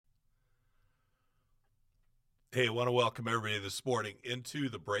Hey, I want to welcome everybody this morning into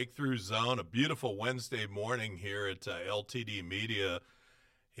the Breakthrough Zone, a beautiful Wednesday morning here at LTD Media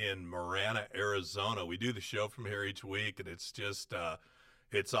in Marana, Arizona. We do the show from here each week, and it's just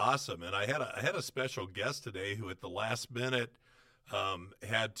it's awesome. And I had a special guest today who, at the last minute,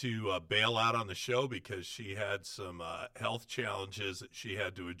 had to bail out on the show because she had some health challenges that she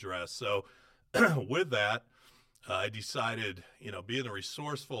had to address. So, with that, I decided, being the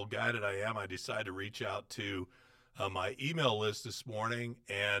resourceful guy that I am, I decided to reach out to my email list this morning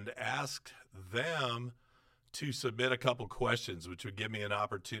and asked them to submit a couple questions, which would give me an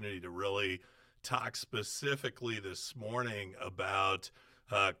opportunity to really talk specifically this morning about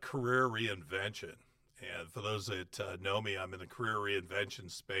career reinvention. And for those that know me, I'm in the career reinvention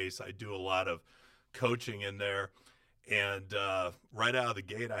space. I do a lot of coaching in there. And right out of the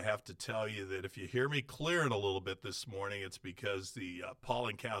gate, I have to tell you that if you hear me clearing a little bit this morning, it's because the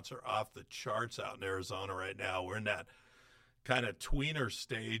pollen counts are off the charts out in Arizona right now. We're in that kind of tweener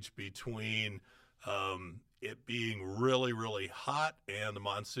stage between it being really, really hot and the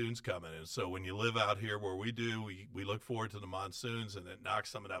monsoons coming. And so when you live out here where we do, we look forward to the monsoons, and it knocks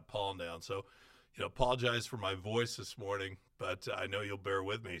some of that pollen down. So, apologize for my voice this morning, but I know you'll bear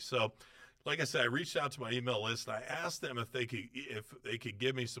with me. So, like I said, I reached out to my email list and I asked them if they could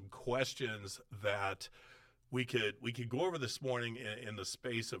give me some questions that we could go over this morning in the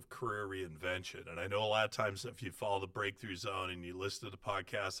space of career reinvention. And I know a lot of times if you follow the Breakthrough Zone and you listen to the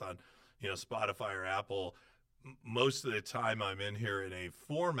podcast on Spotify or Apple, most of the time I'm in here in a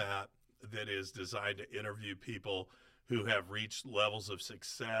format that is designed to interview people who have reached levels of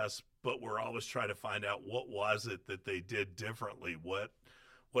success, but we're always trying to find out what was it that they did differently.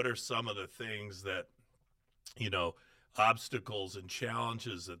 What are some of the things that, obstacles and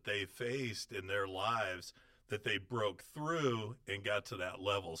challenges that they faced in their lives that they broke through and got to that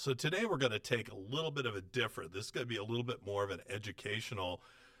level? So today we're going to take a little bit of a different, this is going to be a little bit more of an educational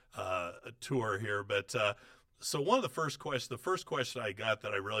tour here. But so one of the first question I got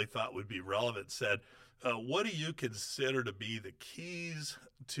that I really thought would be relevant said, what do you consider to be the keys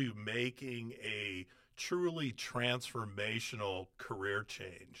to making a truly transformational career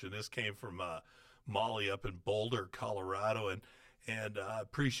change? And this came from Molly up in Boulder, Colorado, and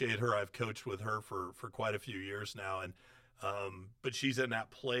appreciate her. I've coached with her for quite a few years now, and but she's in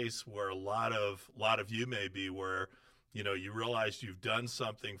that place where a lot of you may be, where you realize you've done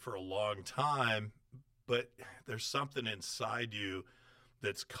something for a long time, but there's something inside you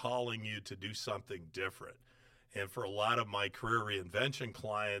that's calling you to do something different. And for a lot of my career reinvention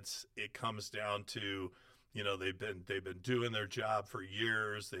clients, it comes down to, they've been doing their job for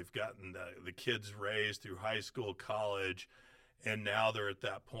years. They've gotten the kids raised through high school, college, and now they're at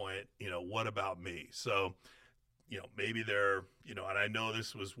that point, what about me? So, maybe they're, and I know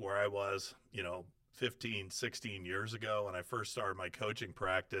this was where I was, 15, 16 years ago when I first started my coaching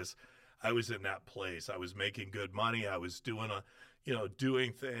practice. I was in that place. I was making good money. I was doing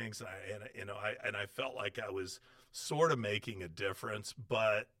things, and I felt like I was sort of making a difference,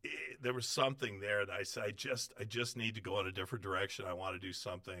 but there was something there that I said, I just need to go in a different direction. I want to do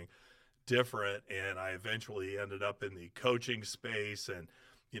something different. And I eventually ended up in the coaching space, and,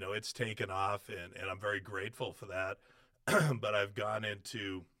 it's taken off, and I'm very grateful for that. But I've gone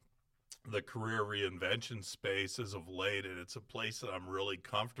into the career reinvention space as of late, and it's a place that I'm really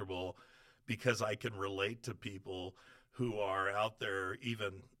comfortable because I can relate to people who are out there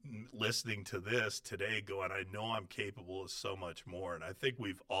even listening to this today going, I know I'm capable of so much more. And I think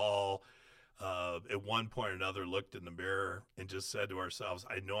we've all at one point or another looked in the mirror and just said to ourselves,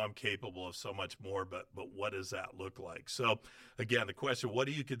 I know I'm capable of so much more, but what does that look like? So again, the question, what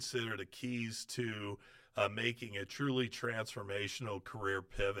do you consider the keys to making a truly transformational career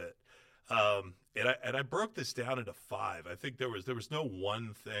pivot? And I broke this down into 5. I think there was no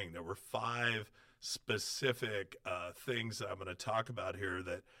one thing. There were 5 specific things that I'm going to talk about here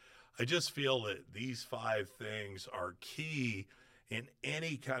that I just feel that these 5 things are key in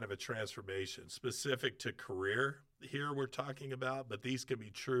any kind of a transformation, specific to career here we're talking about, but these can be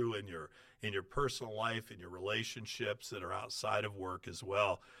true in your personal life, in your relationships that are outside of work as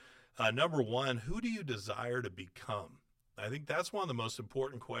well. Number 1, who do you desire to become? I think that's one of the most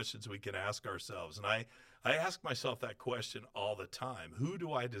important questions we can ask ourselves. And I ask myself that question all the time. Who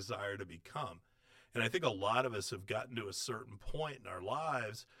do I desire to become? And I think a lot of us have gotten to a certain point in our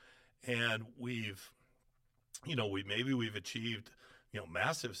lives, and we've achieved,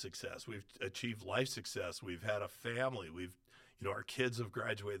 massive success. We've achieved life success. We've had a family. Our kids have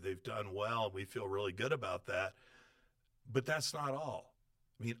graduated. They've done well, and we feel really good about that. But that's not all.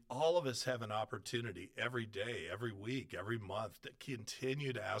 I mean, all of us have an opportunity every day, every week, every month to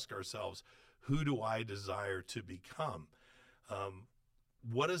continue to ask ourselves, who do I desire to become?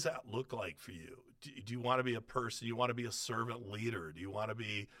 What does that look like for you? Do you want to be a person? Do you want to be a servant leader? Do you want to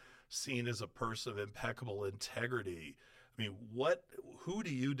be seen as a person of impeccable integrity? I mean, who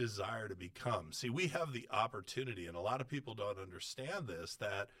do you desire to become? See, we have the opportunity, and a lot of people don't understand this,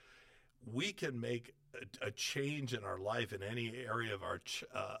 that we can make a change in our life in any area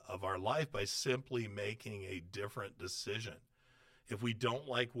of our life by simply making a different decision. If we don't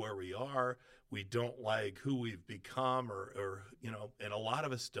like where we are, we don't like who we've become, or and a lot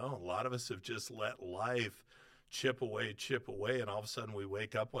of us don't. A lot of us have just let life chip away, and all of a sudden we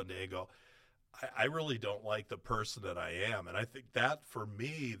wake up one day and go, I really don't like the person that I am. And I think that, for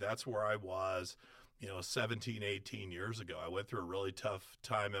me, that's where I was, 17, 18 years ago. I went through a really tough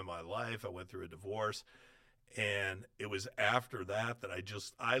time in my life. I went through a divorce. And it was after that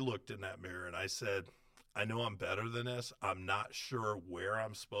I looked in that mirror and I said, I know I'm better than this. I'm not sure where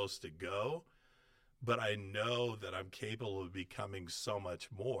I'm supposed to go, but I know that I'm capable of becoming so much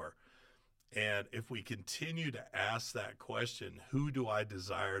more. And if we continue to ask that question, who do I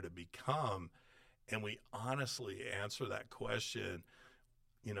desire to become? And we honestly answer that question,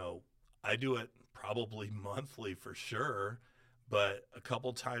 I do it probably monthly for sure, but a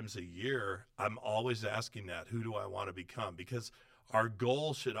couple times a year, I'm always asking that, who do I want to become? Because our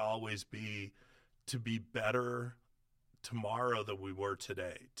goal should always be to be better tomorrow than we were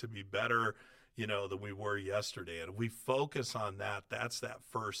today, to be better, than we were yesterday. And if we focus on that, that's that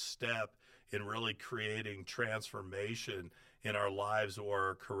first step in really creating transformation in our lives or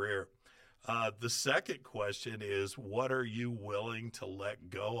our career. The second question is, what are you willing to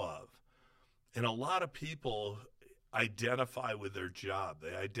let go of? And a lot of people identify with their job.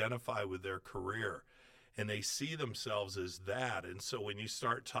 They identify with their career, and they see themselves as that. And so when you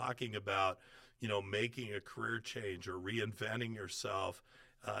start talking about, making a career change or reinventing yourself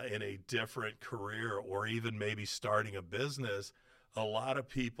in a different career, or even maybe starting a business, a lot of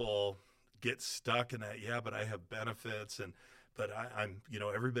people get stuck in that. Yeah, but I have benefits, but I'm,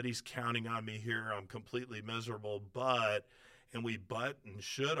 everybody's counting on me here. I'm completely miserable, and we and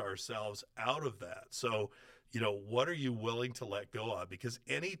should ourselves out of that. So, what are you willing to let go of? Because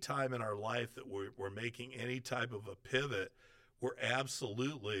any time in our life that we're making any type of a pivot, we're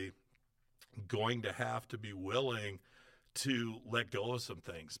absolutely going to have to be willing to let go of some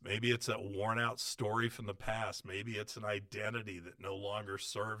things. Maybe it's a worn out story from the past. Maybe it's an identity that no longer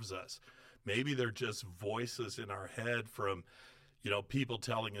serves us. Maybe they're just voices in our head from, people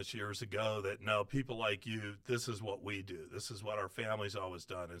telling us years ago that, no, people like you, this is what we do. This is what our family's always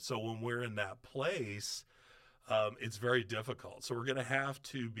done. And so when we're in that place, it's very difficult. So we're going to have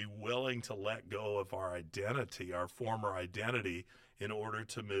to be willing to let go of our identity, our former identity, in order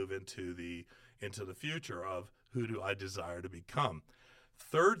to move into the future of who do I desire to become.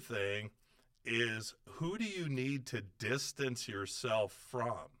 Third thing is, who do you need to distance yourself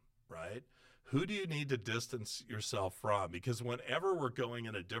from, right? Who do you need to distance yourself from? Because whenever we're going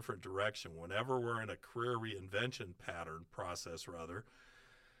in a different direction, whenever we're in a career reinvention process,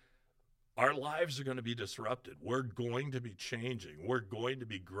 our lives are going to be disrupted. We're going to be changing. We're going to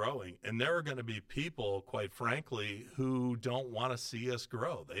be growing. And there are going to be people, quite frankly, who don't want to see us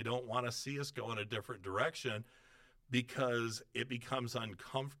grow. They don't want to see us go in a different direction because it becomes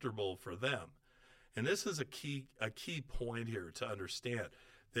uncomfortable for them. And this is a key point here to understand,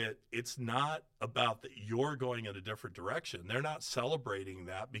 that it's not about that you're going in a different direction. They're not celebrating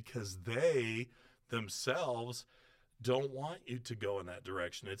that because they themselves don't want you to go in that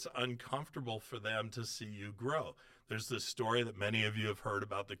direction. It's uncomfortable for them to see you grow. There's this story that many of you have heard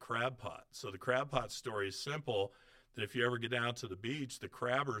about the crab pot. So the crab pot story is simple, that if you ever get down to the beach, the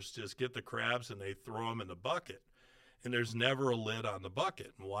crabbers just get the crabs and they throw them in the bucket. And there's never a lid on the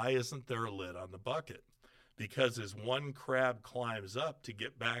bucket. And why isn't there a lid on the bucket? Because as one crab climbs up to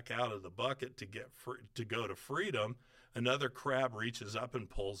get back out of the bucket to go to freedom, another crab reaches up and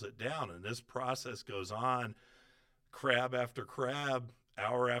pulls it down. And this process goes on, crab after crab,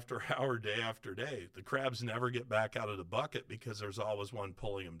 hour after hour, day after day. The crabs never get back out of the bucket because there's always one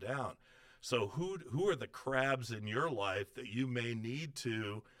pulling them down. So who are the crabs in your life that you may need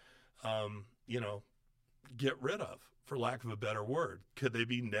to, get rid of, for lack of a better word? Could they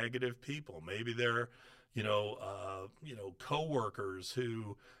be negative people? Maybe they're, coworkers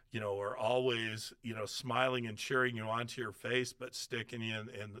who, are always, smiling and cheering you onto your face, but sticking you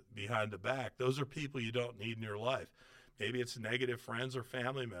in behind the back. Those are people you don't need in your life. Maybe it's negative friends or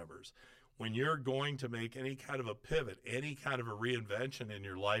family members. When you're going to make any kind of a pivot, any kind of a reinvention in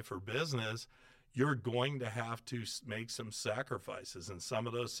your life or business, you're going to have to make some sacrifices. And some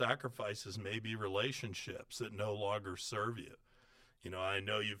of those sacrifices may be relationships that no longer serve you. I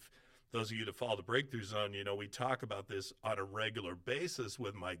know those of you that follow the Breakthrough Zone, we talk about this on a regular basis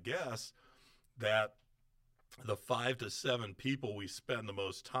with my guests, that the 5 to 7 people we spend the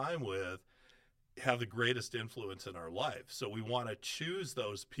most time with have the greatest influence in our life. So we want to choose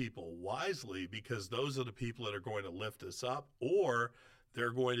those people wisely, because those are the people that are going to lift us up, or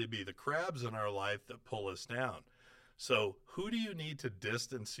they're going to be the crabs in our life that pull us down. So who do you need to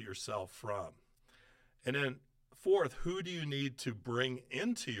distance yourself from? And then fourth, who do you need to bring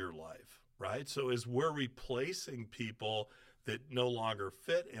into your life, right? So as we're replacing people that no longer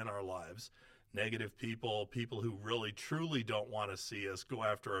fit in our lives, negative people, people who really truly don't want to see us go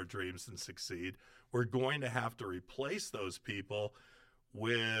after our dreams and succeed, we're going to have to replace those people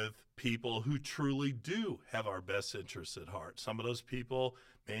with people who truly do have our best interests at heart. Some of those people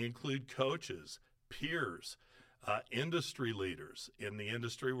may include coaches, peers, industry leaders in the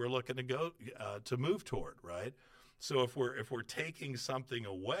industry we're looking to go to move toward, right? So if we're taking something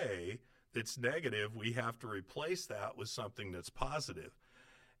away that's negative, we have to replace that with something that's positive.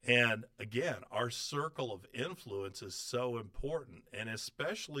 And again, our circle of influence is so important, and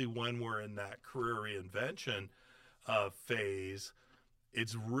especially when we're in that career reinvention phase,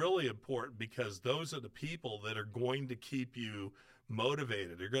 it's really important, because those are the people that are going to keep you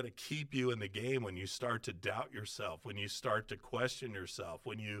motivated. They're going to keep you in the game when you start to doubt yourself, when you start to question yourself,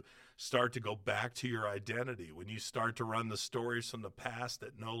 when you start to go back to your identity, when you start to run the stories from the past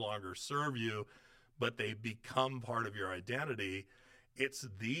that no longer serve you, but they become part of your identity. It's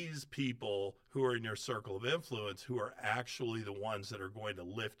these people who are in your circle of influence who are actually the ones that are going to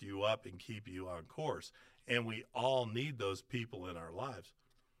lift you up and keep you on course. And we all need those people in our lives.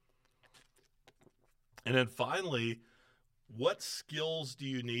 And then finally, what skills do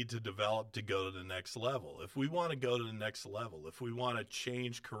you need to develop to go to the next level? If we want to go to the next level, if we want to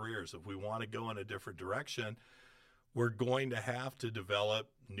change careers, if we want to go in a different direction, we're going to have to develop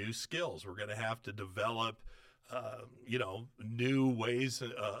new skills. We're going to have to develop new ways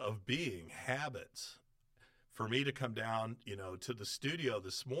of being, habits. For me to come down, to the studio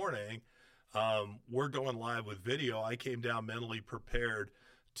this morning, we're going live with video. I came down mentally prepared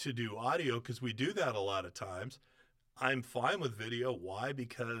to do audio, because we do that a lot of times. I'm fine with video. Why?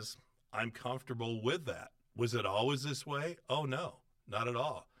 Because I'm comfortable with that. Was it always this way? Oh no, not at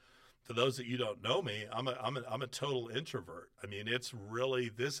all. For those that you don't know me, I'm a total introvert. I mean,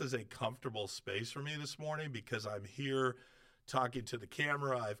 this is a comfortable space for me this morning, because I'm here talking to the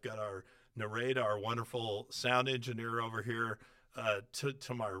camera. I've got our narrator, our wonderful sound engineer over here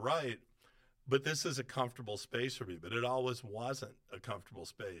to my right. But this is a comfortable space for me, but it always wasn't a comfortable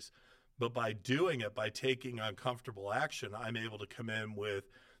space. But by doing it, by taking uncomfortable action, I'm able to come in with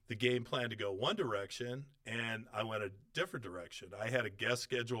the game plan to go one direction, and I went a different direction. I had a guest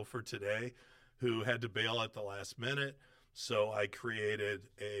schedule for today who had to bail at the last minute, so I created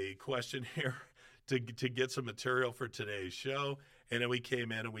a question here to get some material for today's show, and then we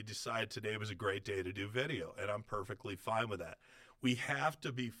came in and we decided today was a great day to do video, and I'm perfectly fine with that. We have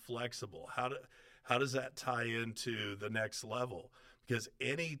to be flexible. How does that tie into the next level? Because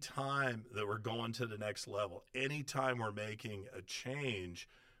any time that we're going to the next level, anytime we're making a change,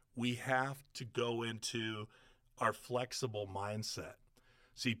 we have to go into our flexible mindset.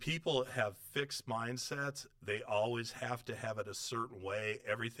 See, people have fixed mindsets. They always have to have it a certain way.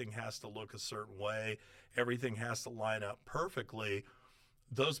 Everything has to look a certain way. Everything has to line up perfectly.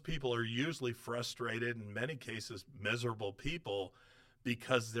 Those people are usually frustrated, in many cases miserable people,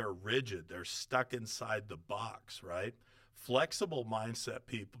 because they're rigid. They're stuck inside the box, right? Flexible mindset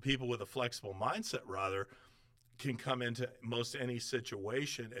people with a flexible mindset rather, can come into most any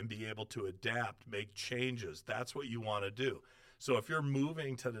situation and be able to adapt, make changes. That's what you want to do. So if you're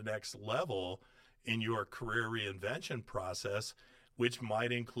moving to the next level in your career reinvention process, which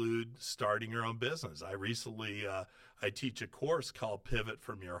might include starting your own business. I recently, I teach a course called Pivot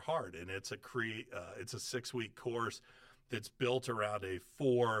from Your Heart, and it's a 6-week course that's built around a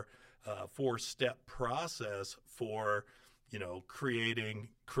four-step process for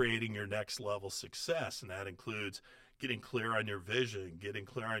creating your next level success. And that includes getting clear on your vision, getting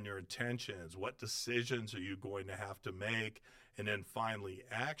clear on your intentions, what decisions are you going to have to make, and then finally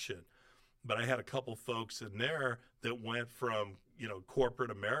action. But I had a couple folks in there that went from,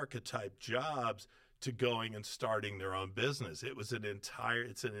 corporate America type jobs to going and starting their own business. It's an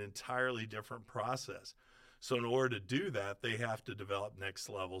entirely different process. So in order to do that, they have to develop next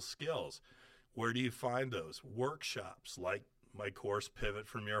level skills. Where do you find those? Workshops like my course, Pivot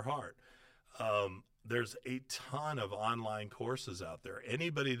from Your Heart. There's a ton of online courses out there.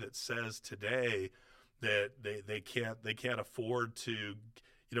 Anybody that says today that they can't afford to,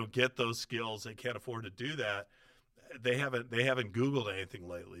 get those skills, they can't afford to do that, they haven't Googled anything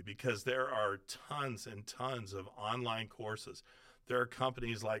lately, because there are tons and tons of online courses. There are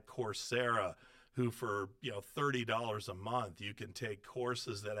companies like Coursera who, for $30 a month, you can take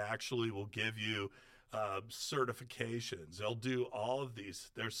courses that actually will give you certifications. They'll do all of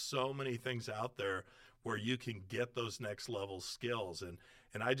these. There's so many things out there where you can get those next level skills. And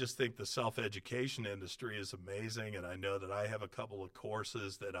I just think the self-education industry is amazing. And I know that I have a couple of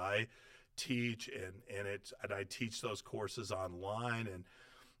courses that I teach, and I teach those courses online. And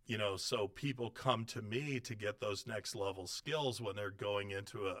so people come to me to get those next level skills when they're going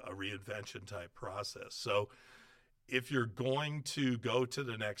into a reinvention type process. So if you're going to go to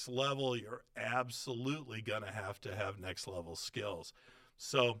the next level, you're absolutely going to have next level skills.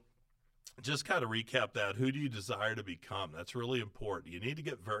 So just kind of recap that. Who do you desire to become? That's really important. You need to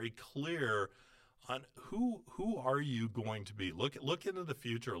get very clear on who are you going to be. Look into the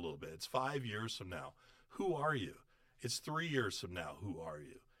future a little bit. It's 5 years from now. Who are you? It's 3 years from now. Who are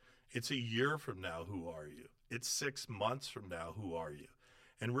you? It's a year from now. Who are you? It's 6 months from now. Who are you?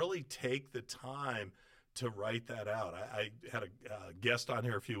 And really take the time to write that out. I had a guest on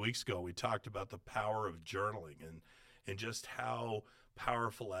here a few weeks ago. We talked about the power of journaling and just how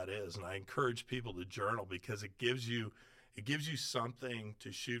powerful that is. And I encourage people to journal, because it gives you something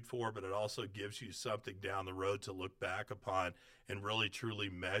to shoot for, but it also gives you something down the road to look back upon and really truly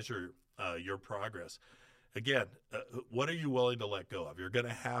measure your progress. Again, what are you willing to let go of? You're going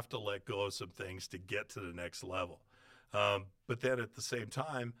to have to let go of some things to get to the next level. But then at the same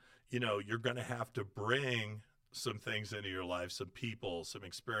time, you're going to have to bring some things into your life, some people, some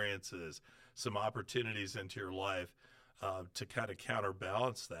experiences, some opportunities into your life to kind of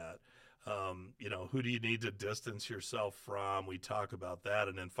counterbalance that. Who do you need to distance yourself from? We talk about that.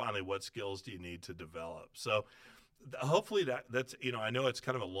 And then finally, what skills do you need to develop? So hopefully that's, I know it's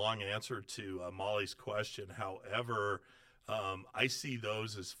kind of a long answer to Molly's question. However, I see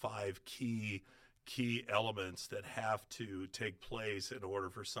those as 5 key elements that have to take place in order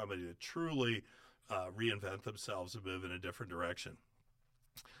for somebody to truly reinvent themselves and move in a different direction.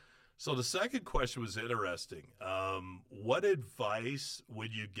 So the second question was interesting. What advice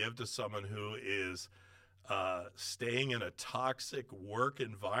would you give to someone who is staying in a toxic work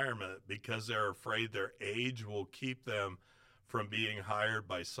environment because they're afraid their age will keep them from being hired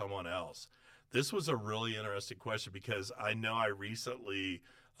by someone else? This was a really interesting question, because I know I recently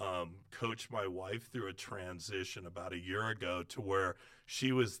coached my wife through a transition about a year ago to where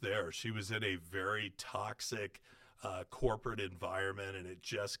she was there. She was in a very toxic corporate environment, and it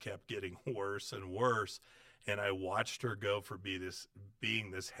just kept getting worse and worse. And I watched her go from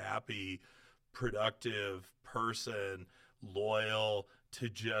being this happy, productive person, loyal, to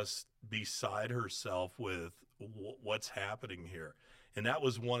just beside herself with what's happening here. And that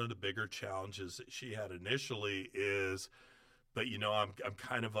was one of the bigger challenges that she had initially but I'm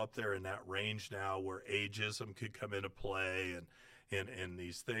kind of up there in that range now where ageism could come into play and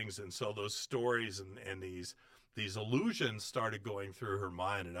these things. And so those stories and these illusions started going through her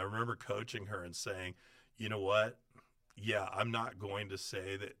mind. And I remember coaching her and saying, you know what? Yeah, I'm not going to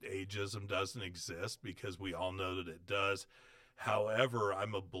say that ageism doesn't exist, because we all know that it does. However,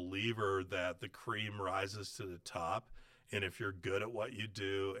 I'm a believer that the cream rises to the top. And if you're good at what you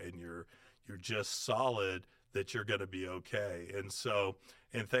do and you're just solid, that you're going to be okay. And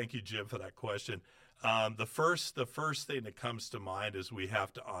thank you, Jim, for that question. The first thing that comes to mind is we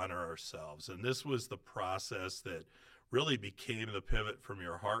have to honor ourselves. And this was the process that really became the Pivot from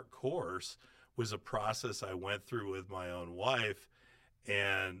Your Heart course, was a process I went through with my own wife.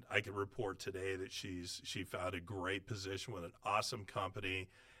 And I can report today that she found a great position with an awesome company,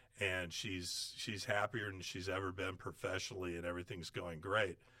 and she's happier than she's ever been professionally, and everything's going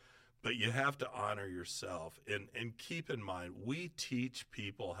great. But you have to honor yourself and keep in mind, we teach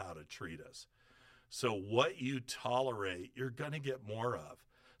people how to treat us. So what you tolerate, you're going to get more of.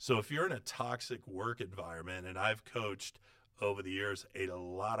 So if you're in a toxic work environment, and I've coached over the years a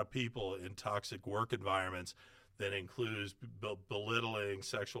lot of people in toxic work environments that includes belittling,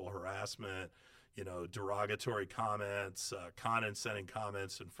 sexual harassment, derogatory comments, condescending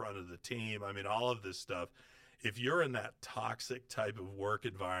comments in front of the team. I mean, all of this stuff. If you're in that toxic type of work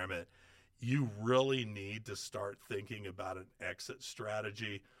environment, you really need to start thinking about an exit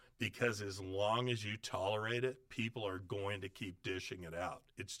strategy, because as long as you tolerate it, people are going to keep dishing it out.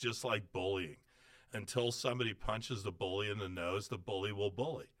 It's just like bullying. Until somebody punches the bully in the nose, the bully will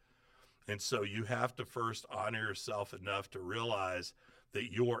bully. And so you have to first honor yourself enough to realize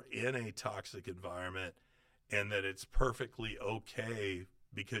that you're in a toxic environment and that it's perfectly okay,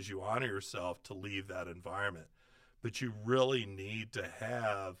 because you honor yourself, to leave that environment. But you really need to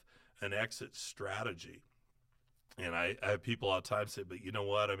have an exit strategy. And I have people all the time say, but you know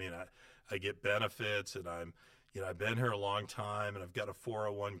what? I mean, I get benefits, and I've been here a long time, and I've got a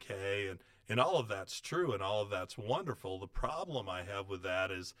 401k, and all of that's true, and all of that's wonderful. The problem I have with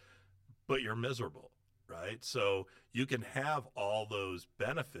that is, but you're miserable, right? So you can have all those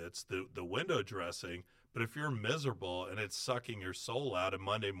benefits, the window dressing, but if you're miserable and it's sucking your soul out, and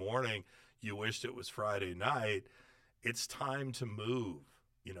Monday morning you wished it was Friday night, it's time to move.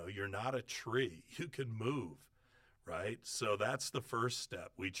 You're not a tree. You can move, right? So that's the first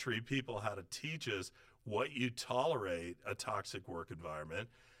step. We treat people how to teach us what you tolerate a toxic work environment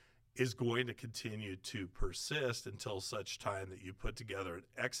is going to continue to persist until such time that you put together an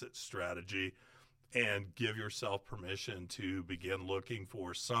exit strategy and give yourself permission to begin looking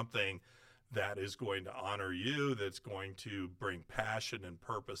for something that is going to honor you, that's going to bring passion and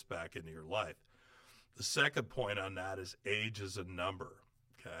purpose back into your life. The second point on that is age is a number,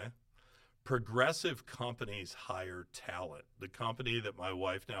 okay? Progressive companies hire talent. The company that my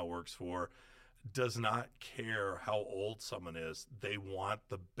wife now works for does not care how old someone is. They want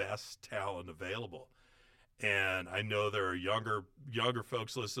the best talent available. And I know there are younger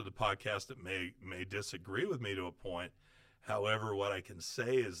folks listening to the podcast that may disagree with me to a point. However, what I can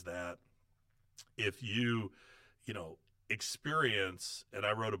say is that if you experience, and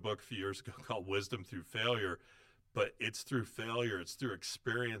I wrote a book a few years ago called Wisdom Through Failure, but it's through failure, it's through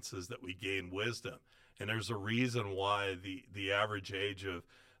experiences that we gain wisdom. And there's a reason why the average age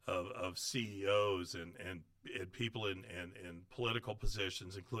of CEOs and people in political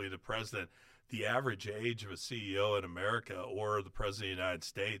positions, including the president, the average age of a CEO in America or the president of the United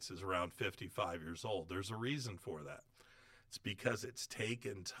States is around 55 years old. There's a reason for that. It's because it's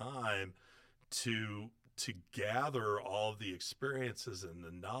taken time to gather all of the experiences and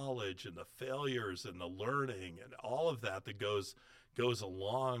the knowledge and the failures and the learning and all of that goes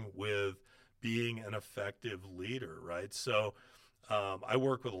along with being an effective leader, right? So I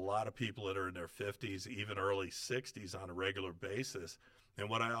work with a lot of people that are in their 50s, even early 60s on a regular basis. And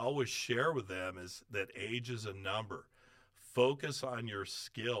what I always share with them is that age is a number. Focus on your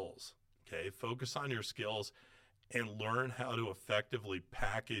skills, okay? Focus on your skills and learn how to effectively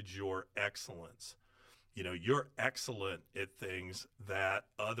package your excellence. You're excellent at things that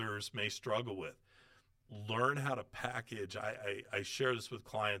others may struggle with. Learn how to package. I share this with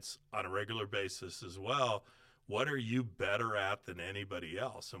clients on a regular basis as well. What are you better at than anybody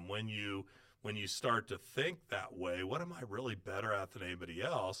else? And when you start to think that way, what am I really better at than anybody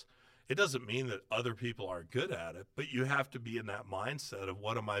else? It doesn't mean that other people aren't good at it, but you have to be in that mindset of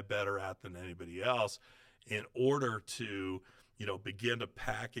what am I better at than anybody else in order to begin to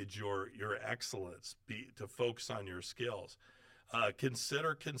package your excellence, to focus on your skills.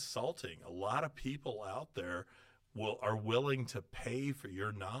 Consider consulting. A lot of people out there are willing to pay for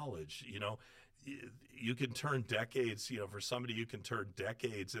your knowledge. You can turn decades, for somebody, you can turn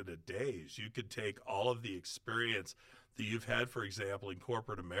decades into days. You could take all of the experience that you've had, for example, in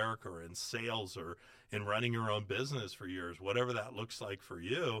corporate America or in sales or in running your own business for years, whatever that looks like for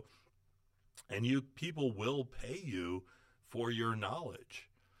you, and people will pay you for your knowledge.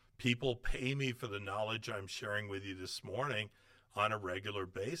 People pay me for the knowledge I'm sharing with you this morning on a regular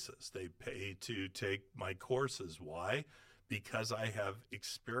basis. They pay to take my courses. Why? Because I have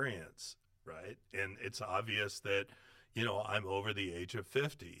experience, right? And it's obvious that, I'm over the age of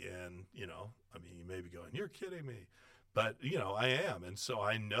 50. And, you may be going, you're kidding me. But, I am. And so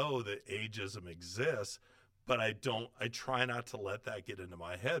I know that ageism exists, but I try not to let that get into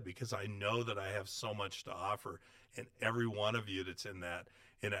my head because I know that I have so much to offer. And every one of you that's in that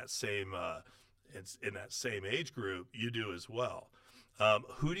same age group, you do as well.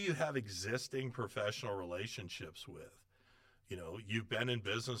 Who do you have existing professional relationships with? You've been in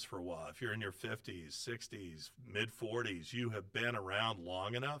business for a while. If you're in your 50s, 60s, mid 40s, you have been around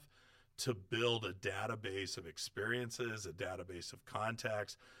long enough to build a database of experiences, a database of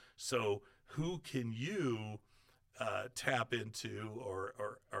contacts. So who can you tap into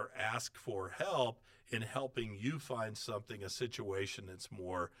or ask for help in helping you find a situation that's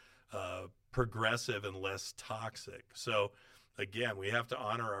more progressive and less toxic? So again, we have to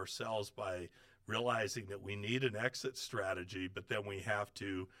honor ourselves by realizing that we need an exit strategy, but then we have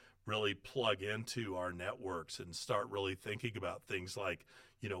to really plug into our networks and start really thinking about things like,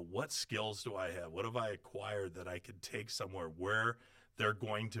 what skills do I have? What have I acquired that I could take somewhere where they're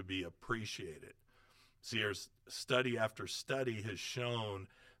going to be appreciated? See, there's study after study has shown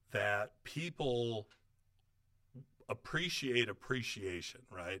that people appreciate appreciation,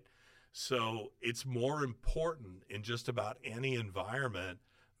 right? So it's more important in just about any environment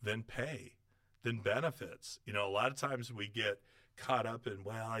than pay, than benefits. A lot of times we get caught up in,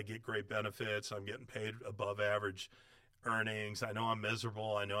 well, I get great benefits, I'm getting paid above average earnings, I know I'm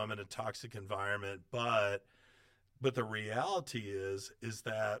miserable, I know I'm in a toxic environment, but the reality is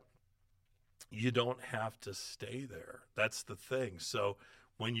that you don't have to stay there. That's the thing. So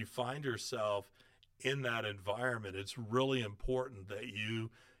when you find yourself in that environment, it's really important that you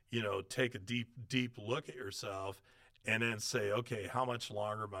know, take a deep look at yourself and then say, okay, how much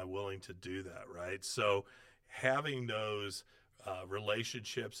longer am I willing to do that, right? So having those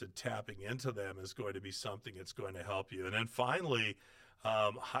relationships and tapping into them is going to be something that's going to help you. And then finally,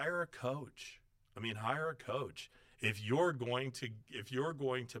 hire a coach. I mean, hire a coach. If you're going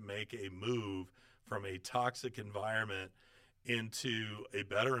to make a move from a toxic environment into a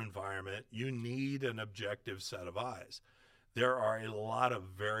better environment, you need an objective set of eyes. There are a lot of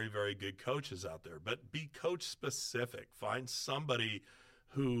very, very good coaches out there, but be coach specific. Find somebody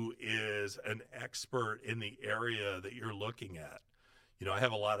who is an expert in the area that you're looking at. You know, I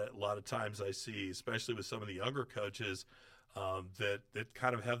have a lot of times I see, especially with some of the younger coaches, that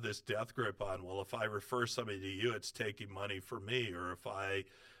kind of have this death grip on, well, if I refer somebody to you, it's taking money from me, or if I,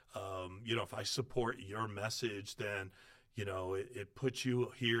 you know, if I support your message, then, you know, it puts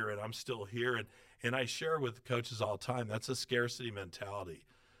you here and I'm still here. And I share with coaches all the time, that's a scarcity mentality.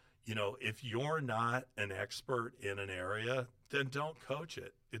 You know, if you're not an expert in an area, then don't coach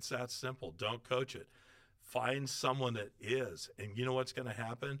it. It's that simple. Don't coach it. Find someone that is, and you know what's going to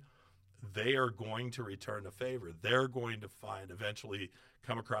happen? They are going to return the favor. They're going to eventually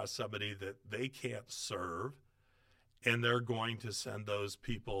come across somebody that they can't serve, and they're going to send those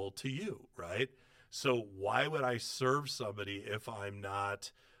people to you, right? So why would I serve somebody if I'm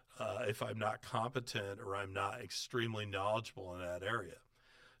not competent or I'm not extremely knowledgeable in that area?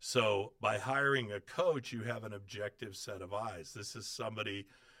 So by hiring a coach, you have an objective set of eyes. This is somebody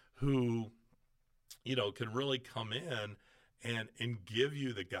who, you know, can really come in and give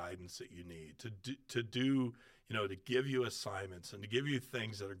you the guidance that you need to do, you know, to give you assignments and to give you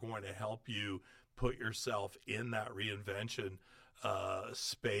things that are going to help you put yourself in that reinvention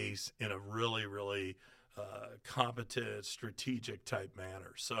space in a really, really competent, strategic type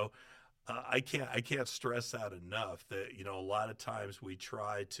manner. So I can't stress that enough, that, you know, a lot of times we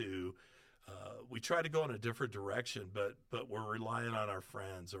try to go in a different direction, but we're relying on our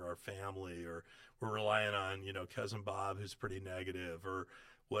friends or our family, or we're relying on, you know, cousin Bob, who's pretty negative, or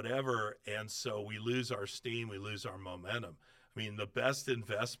whatever. And so we lose our steam, we lose our momentum. I mean, the best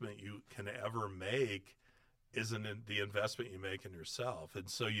investment you can ever make isn't the investment you make in yourself. And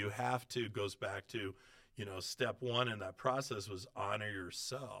so you have to, goes back to, you know, step one in that process was honor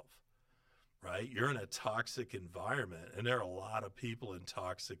yourself, right? You're in a toxic environment, and there are a lot of people in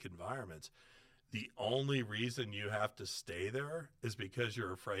toxic environments. The only reason you have to stay there is because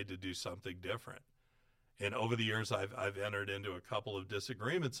you're afraid to do something different. And over the years, I've entered into a couple of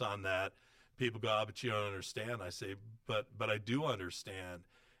disagreements on that. People go, oh, but you don't understand. I say, but I do understand.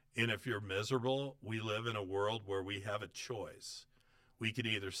 And if you're miserable, we live in a world where we have a choice. We can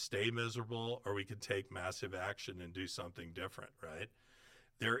either stay miserable or we can take massive action and do something different, right?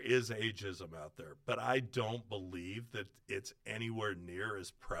 There is ageism out there, but I don't believe that it's anywhere near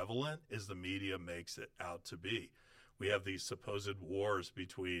as prevalent as the media makes it out to be. We have these supposed wars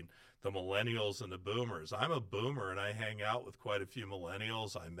between the millennials and the boomers. I'm a boomer and I hang out with quite a few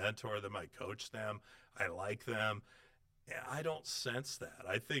millennials. I mentor them, I coach them, I like them. I don't sense that.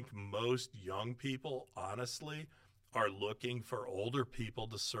 I think most young people, honestly, are looking for older people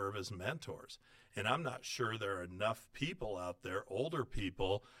to serve as mentors. And I'm not sure there are enough people out there, older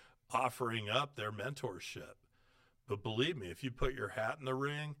people, offering up their mentorship. But believe me, if you put your hat in the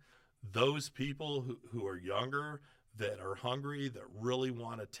ring, those people who are younger, that are hungry, that really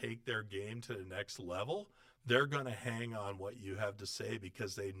want to take their game to the next level, they're going to hang on what you have to say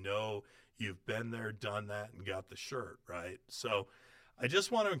because they know you've been there, done that, and got the shirt, right? So I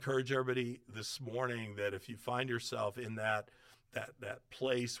just want to encourage everybody this morning that if you find yourself in that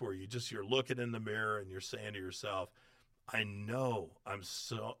place where you're looking in the mirror and you're saying to yourself, I know I'm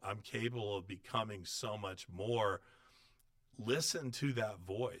capable of becoming so much more, listen to that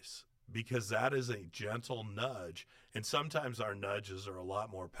voice, because that is a gentle nudge. And sometimes our nudges are a lot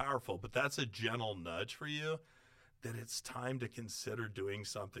more powerful, but that's a gentle nudge for you that it's time to consider doing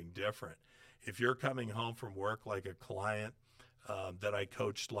something different. If you're coming home from work like a client that I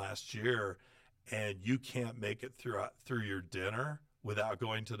coached last year, and you can't make it through your dinner without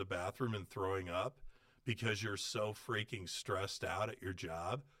going to the bathroom and throwing up because you're so freaking stressed out at your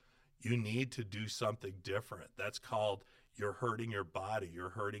job, you need to do something different. That's called, you're hurting your body, you're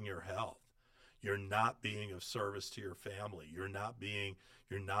hurting your health. you're not being of service to your family. You're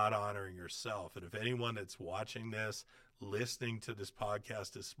not honoring yourself. And if anyone that's watching this, listening to this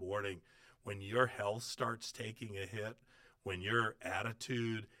podcast this morning, when your health starts taking a hit, when your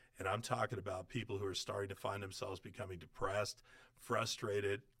attitude, and I'm talking about people who are starting to find themselves becoming depressed,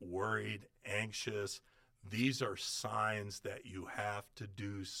 frustrated, worried, anxious, these are signs that you have to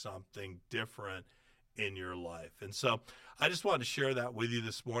do something different in your life. And so I just wanted to share that with you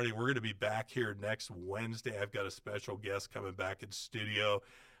this morning. We're going to be back here next Wednesday. I've got a special guest coming back in studio.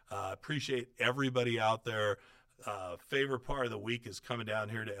 Appreciate everybody out there. Favorite part of the week is coming down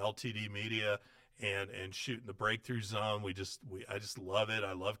here to LTD Media and shooting the Breakthrough Zone. I just love it.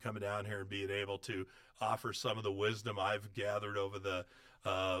 I love coming down here and being able to offer some of the wisdom I've gathered over the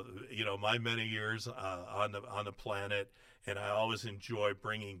my many years on the planet. And I always enjoy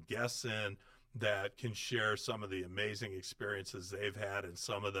bringing guests in that can share some of the amazing experiences they've had and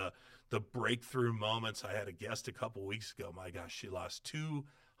some of the breakthrough moments. I had a guest a couple weeks ago. My gosh, she lost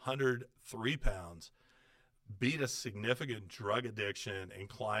 203 pounds, beat a significant drug addiction, and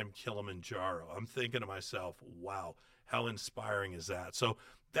climbed Kilimanjaro. I'm thinking to myself, wow, how inspiring is that? So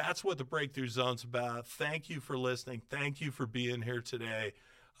that's what the Breakthrough Zone's about. Thank you for listening. Thank you for being here today.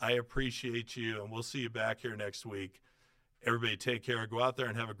 I appreciate you, and we'll see you back here next week. Everybody take care. Go out there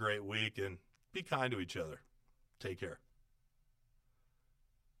and have a great week, and be kind to each other. Take care.